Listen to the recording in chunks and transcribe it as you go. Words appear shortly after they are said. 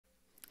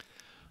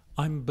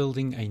I'm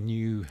building a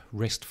new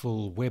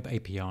RESTful web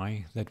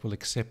API that will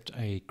accept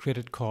a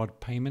credit card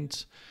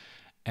payment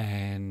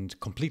and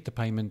complete the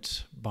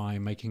payment by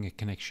making a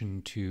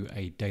connection to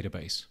a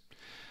database.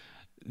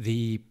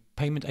 The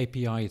payment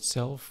API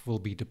itself will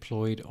be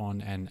deployed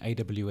on an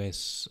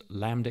AWS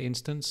Lambda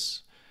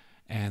instance,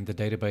 and the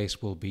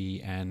database will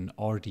be an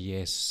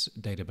RDS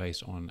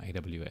database on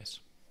AWS.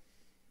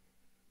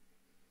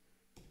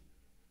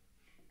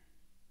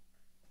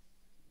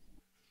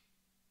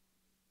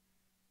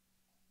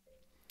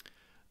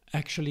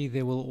 Actually,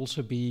 there will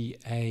also be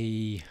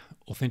a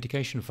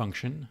authentication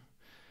function,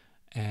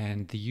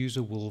 and the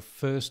user will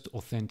first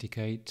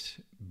authenticate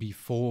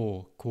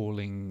before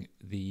calling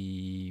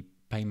the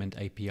payment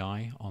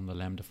API on the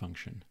Lambda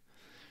function,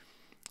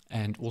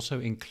 and also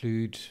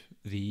include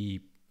the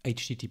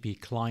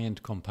HTTP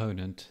client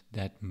component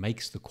that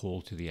makes the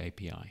call to the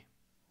API.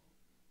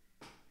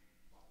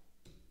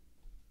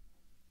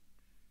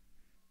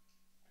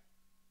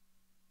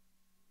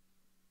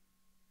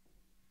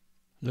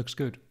 Looks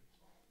good.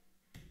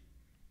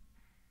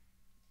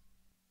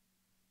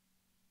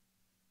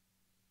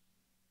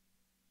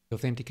 The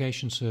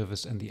authentication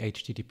service and the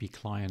HTTP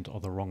client are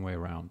the wrong way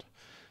around.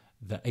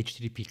 The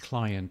HTTP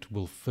client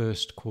will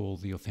first call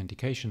the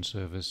authentication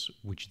service,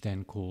 which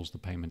then calls the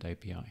payment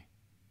API.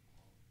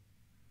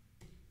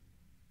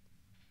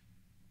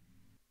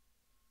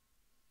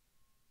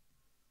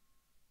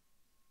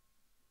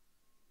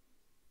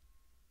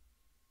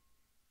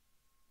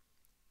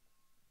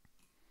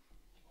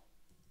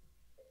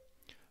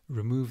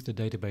 Remove the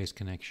database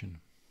connection.